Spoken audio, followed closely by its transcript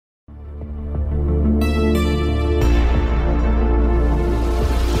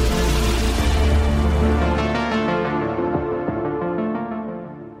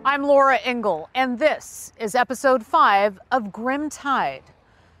I'm Laura Ingle, and this is episode 5 of Grim Tide.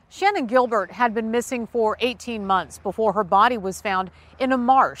 Shannan Gilbert had been missing for 18 months before her body was found in a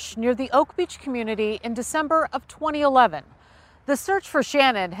marsh near the Oak Beach community in December of 2011. The search for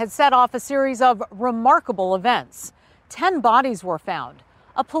Shannan had set off a series of remarkable events. 10 bodies were found.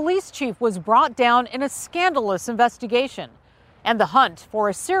 A police chief was brought down in a scandalous investigation, and the hunt for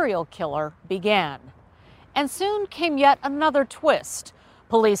a serial killer began. And soon came yet another twist.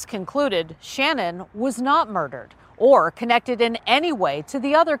 Police concluded Shannan was not murdered or connected in any way to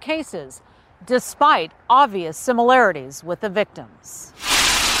the other cases, despite obvious similarities with the victims.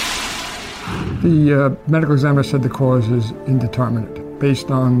 The medical examiner said the cause is indeterminate. Based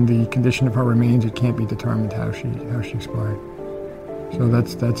on the condition of her remains, it can't be determined how she expired. So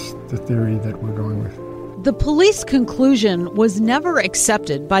that's the theory that we're going with. The police conclusion was never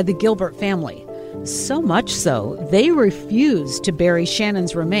accepted by the Gilbert family. So much so, they refused to bury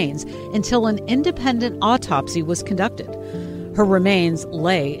Shannan's remains until an independent autopsy was conducted. Her remains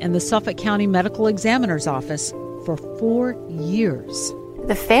lay in the Suffolk County Medical Examiner's office for 4 years.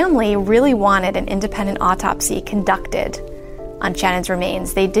 The family really wanted an independent autopsy conducted on Shannan's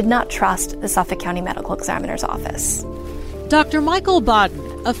remains. They did not trust the Suffolk County Medical Examiner's office. Dr. Michael Baden,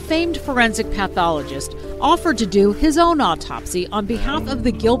 a famed forensic pathologist, offered to do his own autopsy on behalf of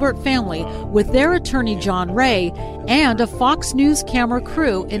the Gilbert family with their attorney John Ray and a Fox News camera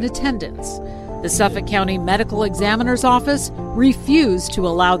crew in attendance. The Suffolk County Medical Examiner's office refused to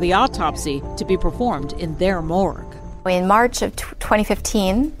allow the autopsy to be performed in their morgue. In March of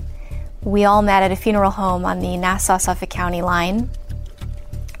 2015, we all met at a funeral home on the Nassau-Suffolk County line.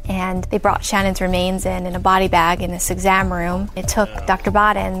 And they brought Shannan's remains in a body bag in this exam room. It took Dr.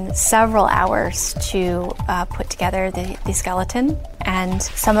 Baden several hours to put together the skeleton. And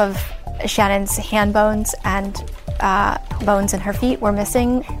some of Shannan's hand bones and bones in her feet were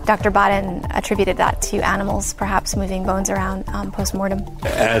missing. Dr. Baden attributed that to animals perhaps moving bones around post-mortem.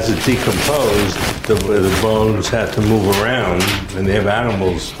 As it decomposed, the bones had to move around, and they have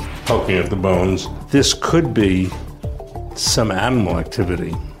animals poking at the bones. This could be some animal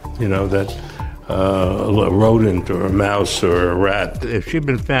activity. That a rodent or a mouse or a rat. If she'd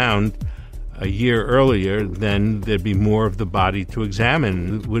been found a year earlier, then there'd be more of the body to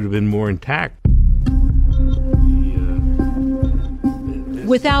examine. It would have been more intact.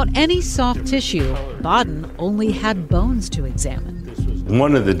 Without any soft tissue, Baden only had bones to examine.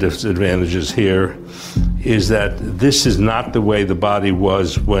 One of the disadvantages here is that this is not the way the body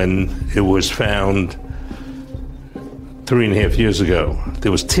was when it was found 3.5 years ago.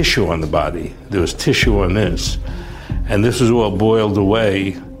 There was tissue on the body. There was tissue on this. And this was all boiled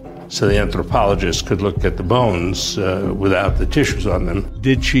away so the anthropologist could look at the bones without the tissues on them.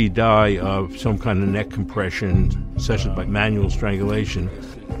 Did she die of some kind of neck compression, such as by manual strangulation?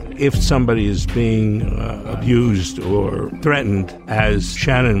 If somebody is being abused or threatened, as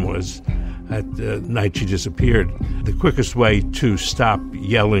Shannan was at the night she disappeared, the quickest way to stop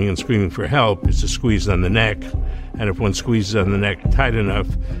yelling and screaming for help is to squeeze on the neck. And if one squeezes on the neck tight enough,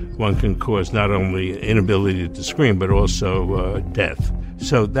 one can cause not only inability to scream, but also death.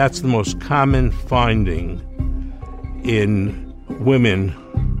 So that's the most common finding in women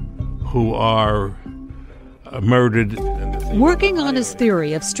who are murdered. Working on his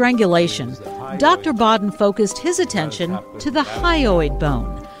theory of strangulation, Dr. Baden focused his attention to the hyoid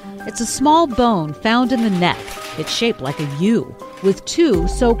bone. It's a small bone found in the neck. It's shaped like a U, with 2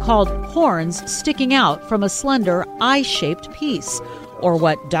 so-called horns sticking out from a slender eye-shaped piece, or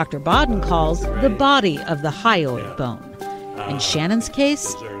what Dr. Baden calls the body of the hyoid bone. In Shannan's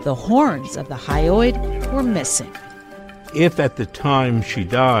case, the horns of the hyoid were missing. If at the time she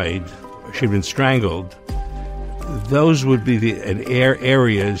died, she'd been strangled, those would be the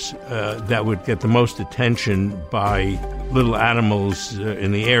areas that would get the most attention by little animals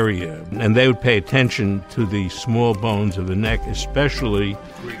in the area. And they would pay attention to the small bones of the neck, especially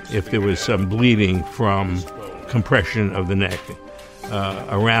if there was some bleeding from compression of the neck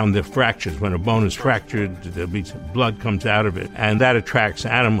around the fractures. When a bone is fractured, there'll be blood comes out of it, and that attracts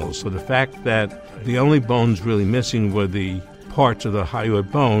animals. So the fact that the only bones really missing were the parts of the hyoid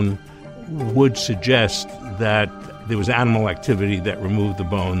bone would suggest that there was animal activity that removed the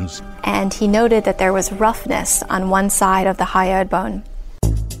bones. And he noted that there was roughness on one side of the hyoid bone.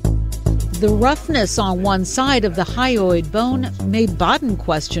 The roughness on one side of the hyoid bone made Baden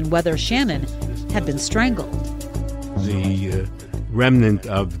question whether Shannan had been strangled. The remnant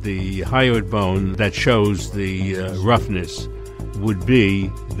of the hyoid bone that shows the roughness would be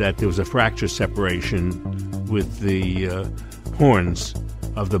that there was a fracture separation with the horns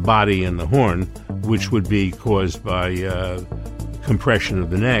of the body and the horn, which would be caused by compression of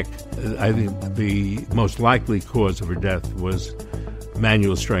the neck. I think the most likely cause of her death was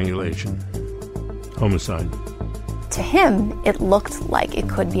manual strangulation, homicide. To him, it looked like it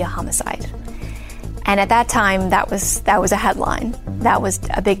could be a homicide. And at that time, that was a headline. That was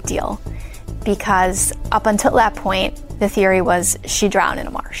a big deal. Because up until that point, the theory was she drowned in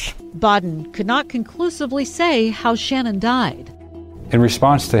a marsh. Bodden could not conclusively say how Shannon died. In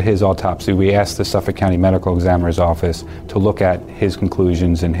response to his autopsy, we asked the Suffolk County Medical Examiner's Office to look at his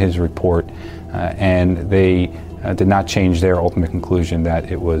conclusions in his report, and they did not change their ultimate conclusion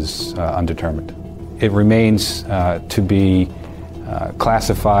that it was undetermined. It remains to be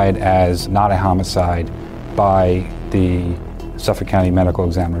classified as not a homicide by the Suffolk County Medical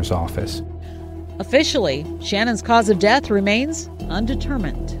Examiner's Office. Officially, Shannon's cause of death remains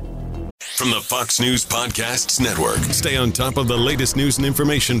undetermined. From the Fox News Podcasts Network. Stay on top of the latest news and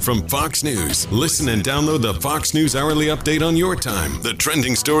information from Fox News. Listen and download the Fox News Hourly Update on your time. The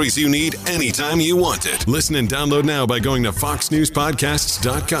trending stories you need anytime you want it. Listen and download now by going to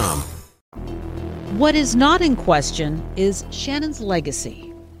foxnewspodcasts.com. What is not in question is Shannon's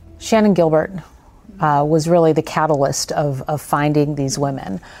legacy. Shannon Gilbert was really the catalyst of finding these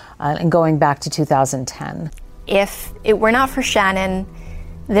women and going back to 2010. If it were not for Shannon,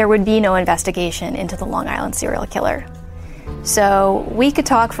 there would be no investigation into the Long Island serial killer. So we could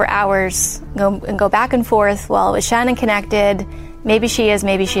talk for hours, go back and forth. Well, is Shannon connected? Maybe she is,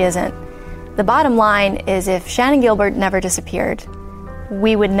 maybe she isn't. The bottom line is if Shannon Gilbert never disappeared,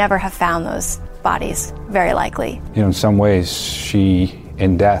 we would never have found those bodies, very likely. You know, in some ways, she,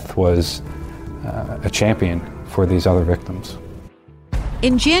 in death, was a champion for these other victims.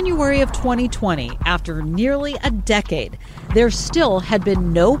 In January of 2020, after nearly a decade, there still had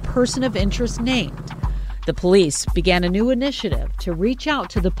been no person of interest named. The police began a new initiative to reach out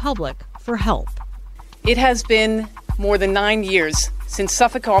to the public for help. It has been more than 9 years since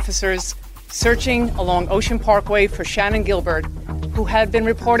Suffolk officers searching along Ocean Parkway for Shannon Gilbert, who had been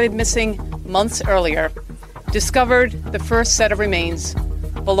reported missing months earlier, discovered the first set of remains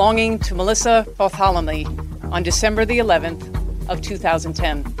belonging to Melissa Bartholomew on December the 11th of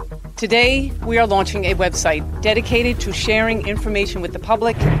 2010. Today, we are launching a website dedicated to sharing information with the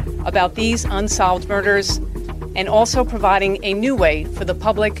public about these unsolved murders and also providing a new way for the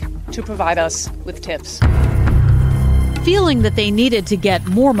public to provide us with tips. Feeling that they needed to get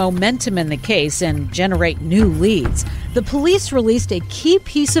more momentum in the case and generate new leads, the police released a key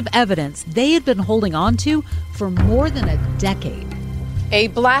piece of evidence they had been holding on to for more than a decade. A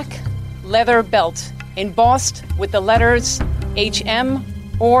black leather belt embossed with the letters HM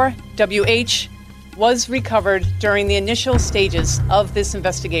or WH was recovered during the initial stages of this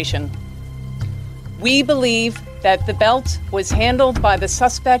investigation. We believe that the belt was handled by the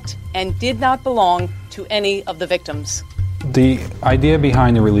suspect and did not belong to any of the victims. The idea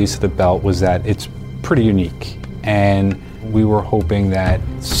behind the release of the belt was that it's pretty unique, and we were hoping that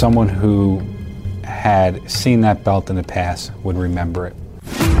someone who had seen that belt in the past would remember it.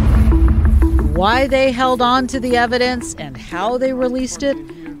 Why they held on to the evidence and how they released it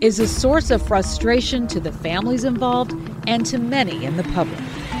is a source of frustration to the families involved and to many in the public.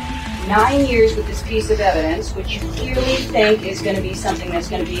 9 years with this piece of evidence, which you clearly think is going to be something that's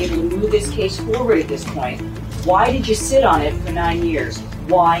going to be able to move this case forward at this point. Why did you sit on it for 9 years?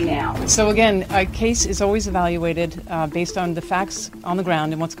 Why now? So again, a case is always evaluated based on the facts on the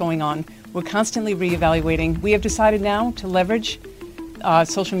ground and what's going on. We're constantly reevaluating. We have decided now to leverage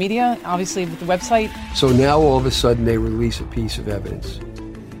social media, obviously with the website. So now all of a sudden they release a piece of evidence.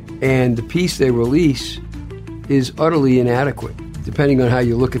 And the piece they release is utterly inadequate. Depending on how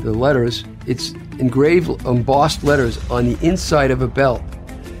you look at the letters, it's engraved, embossed letters on the inside of a belt.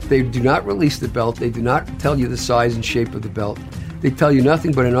 They do not release the belt. They do not tell you the size and shape of the belt. They tell you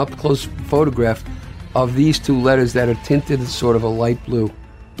nothing but an up-close photograph of these two letters that are tinted sort of a light blue.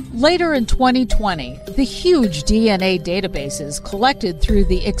 Later in 2020, the huge DNA databases collected through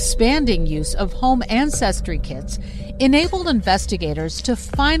the expanding use of home ancestry kits enabled investigators to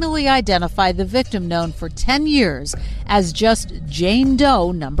finally identify the victim known for 10 years as just Jane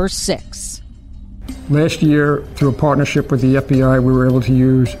Doe number 6. Last year, through a partnership with the FBI, we were able to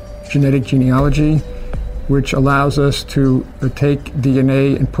use genetic genealogy, which allows us to take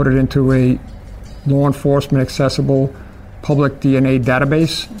DNA and put it into a law enforcement accessible public DNA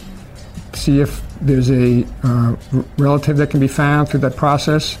database, see if there's a relative that can be found through that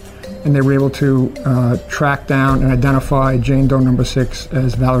process, and they were able to track down and identify Jane Doe number 6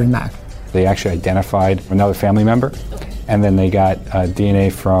 as Valerie Mack. They actually identified another family member, and then they got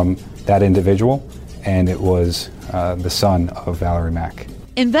DNA from that individual, and it was the son of Valerie Mack.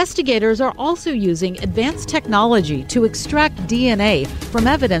 Investigators are also using advanced technology to extract DNA from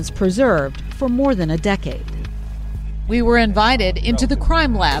evidence preserved for more than a decade. We were invited into the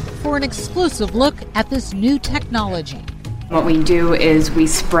crime lab for an exclusive look at this new technology. What we do is we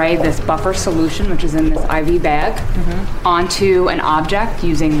spray this buffer solution, which is in this IV bag, onto an object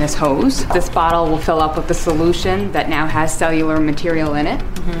using this hose. This bottle will fill up with the solution that now has cellular material in it.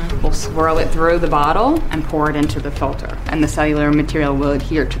 We'll swirl it through the bottle and pour it into the filter. And the cellular material will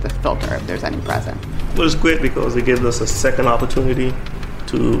adhere to the filter if there's any present. Well, it's great because it gives us a second opportunity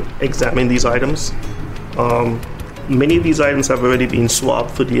to examine these items. Many of these items have already been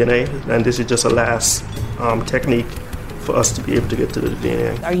swabbed for DNA, and this is just a last technique for us to be able to get to the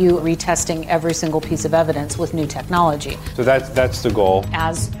DNA. Are you retesting every single piece of evidence with new technology? So that's the goal.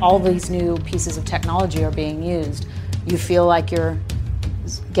 As all these new pieces of technology are being used, you feel like you're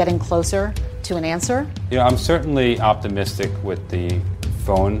getting closer to an answer? I'm certainly optimistic with the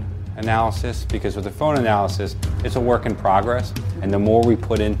phone analysis, because with the phone analysis, it's a work in progress, and the more we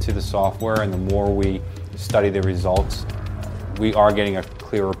put into the software and the more we study the results, we are getting a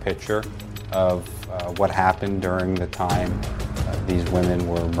clearer picture of what happened during the time these women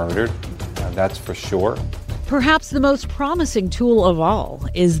were murdered. That's for sure. Perhaps the most promising tool of all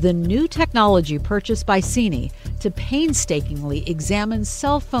is the new technology purchased by Cini to painstakingly examine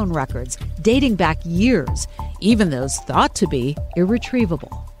cell phone records dating back years, even those thought to be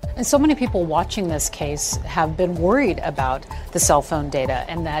irretrievable. And so many people watching this case have been worried about the cell phone data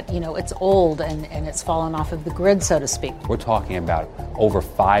and that, it's old and it's fallen off of the grid, so to speak. We're talking about over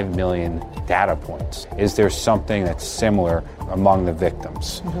 5 million data points. Is there something that's similar among the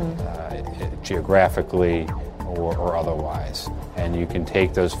victims, geographically or otherwise? And you can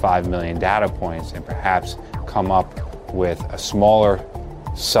take those 5 million data points and perhaps come up with a smaller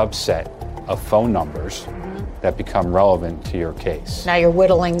subset of phone numbers that become relevant to your case. Now you're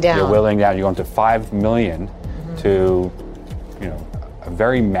whittling down. You're going to 5 million to, a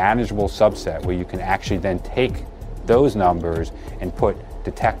very manageable subset where you can actually then take those numbers and put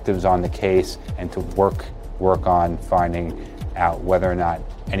detectives on the case and to work on finding out whether or not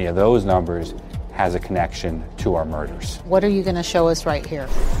any of those numbers has a connection to our murders. What are you going to show us right here?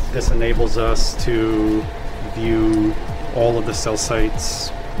 This enables us to view all of the cell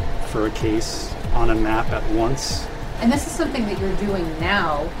sites for a case on a map at once. And this is something that you're doing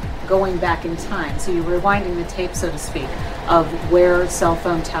now, going back in time. So you're rewinding the tape, so to speak, of where cell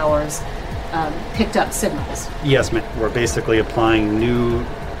phone towers picked up signals. Yes, ma'am. We're basically applying new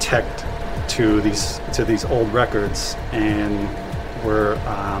tech to these old records, and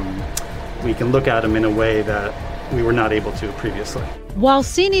we can look at them in a way that we were not able to previously. While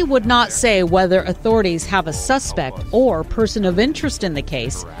Cini would not say whether authorities have a suspect or person of interest in the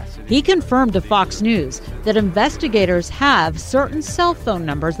case, he confirmed to Fox News that investigators have certain cell phone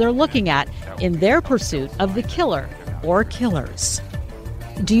numbers they're looking at in their pursuit of the killer or killers.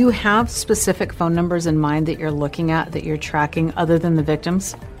 Do you have specific phone numbers in mind that you're looking at, that you're tracking, other than the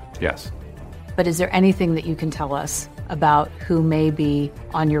victims? Yes. But is there anything that you can tell us about who may be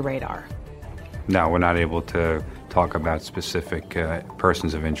on your radar? No, we're not able to talk about specific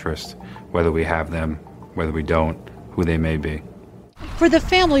persons of interest, whether we have them, whether we don't, who they may be. For the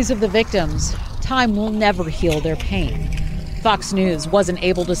families of the victims, time will never heal their pain. Fox News wasn't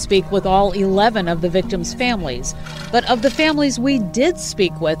able to speak with all 11 of the victims' families, but of the families we did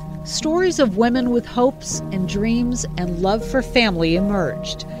speak with, stories of women with hopes and dreams and love for family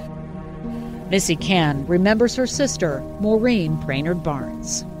emerged. Missy Can remembers her sister, Maureen Brainerd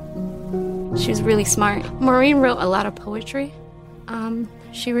Barnes. She was really smart. Maureen wrote a lot of poetry.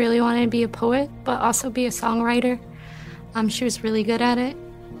 She really wanted to be a poet, but also be a songwriter. She was really good at it.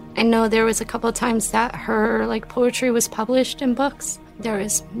 I know there was a couple of times that her poetry was published in books. There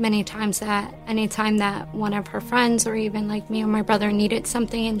was many times that anytime that one of her friends or even me or my brother needed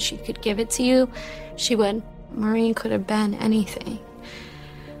something and she could give it to you, she would. Maureen could have been anything.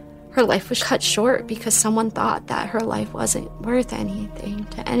 Her life was cut short because someone thought that her life wasn't worth anything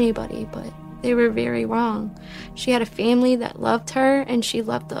to anybody, but they were very wrong. She had a family that loved her, and she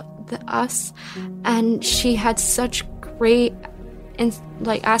loved us, and she had such great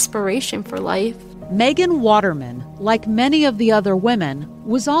aspiration for life. Megan Waterman, like many of the other women,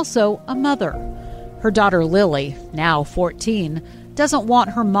 was also a mother. Her daughter Lily, now 14, doesn't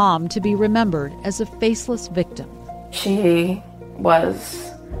want her mom to be remembered as a faceless victim. She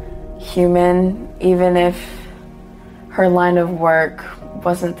was human, even if her line of work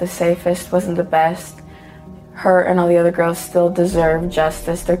wasn't the safest, wasn't the best. Her and all the other girls still deserve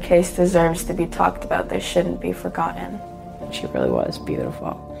justice. Their case deserves to be talked about. They shouldn't be forgotten. She really was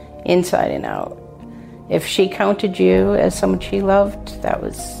beautiful, inside and out. If she counted you as someone she loved,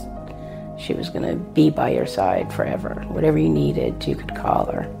 she was going to be by your side forever. Whatever you needed, you could call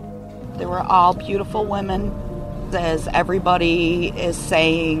her. They were all beautiful women. As everybody is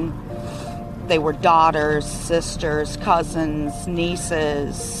saying, they were daughters, sisters, cousins,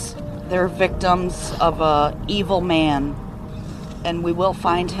 nieces. They're victims of an evil man, and we will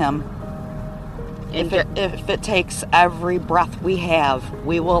find him. If it takes every breath we have,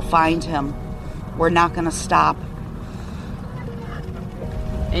 we will find him. We're not going to stop.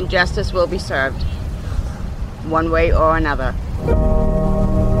 And justice will be served, one way or another.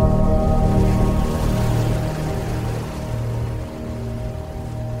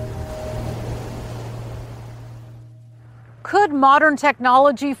 Could modern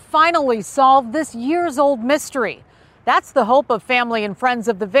technology finally solve this years-old mystery? That's the hope of family and friends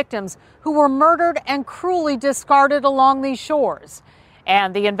of the victims who were murdered and cruelly discarded along these shores,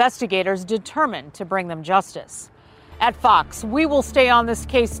 and the investigators determined to bring them justice. At Fox, we will stay on this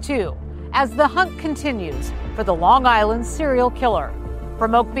case too, as the hunt continues for the Long Island serial killer.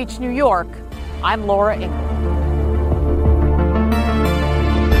 From Oak Beach, New York, I'm Laura Ingram.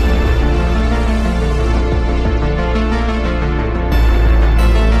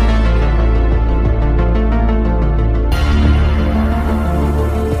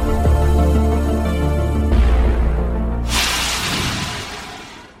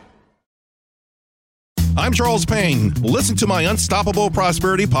 I'm Charles Payne. Listen to my Unstoppable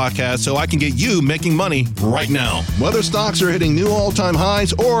Prosperity podcast so I can get you making money right now. Whether stocks are hitting new all-time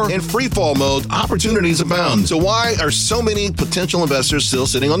highs or in free fall mode, opportunities abound. So why are so many potential investors still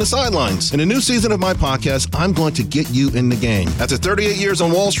sitting on the sidelines? In a new season of my podcast, I'm going to get you in the game. After 38 years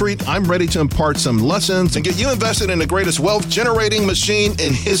on Wall Street, I'm ready to impart some lessons and get you invested in the greatest wealth-generating machine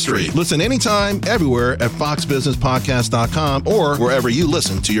in history. Listen anytime, everywhere at foxbusinesspodcast.com or wherever you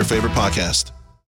listen to your favorite podcast.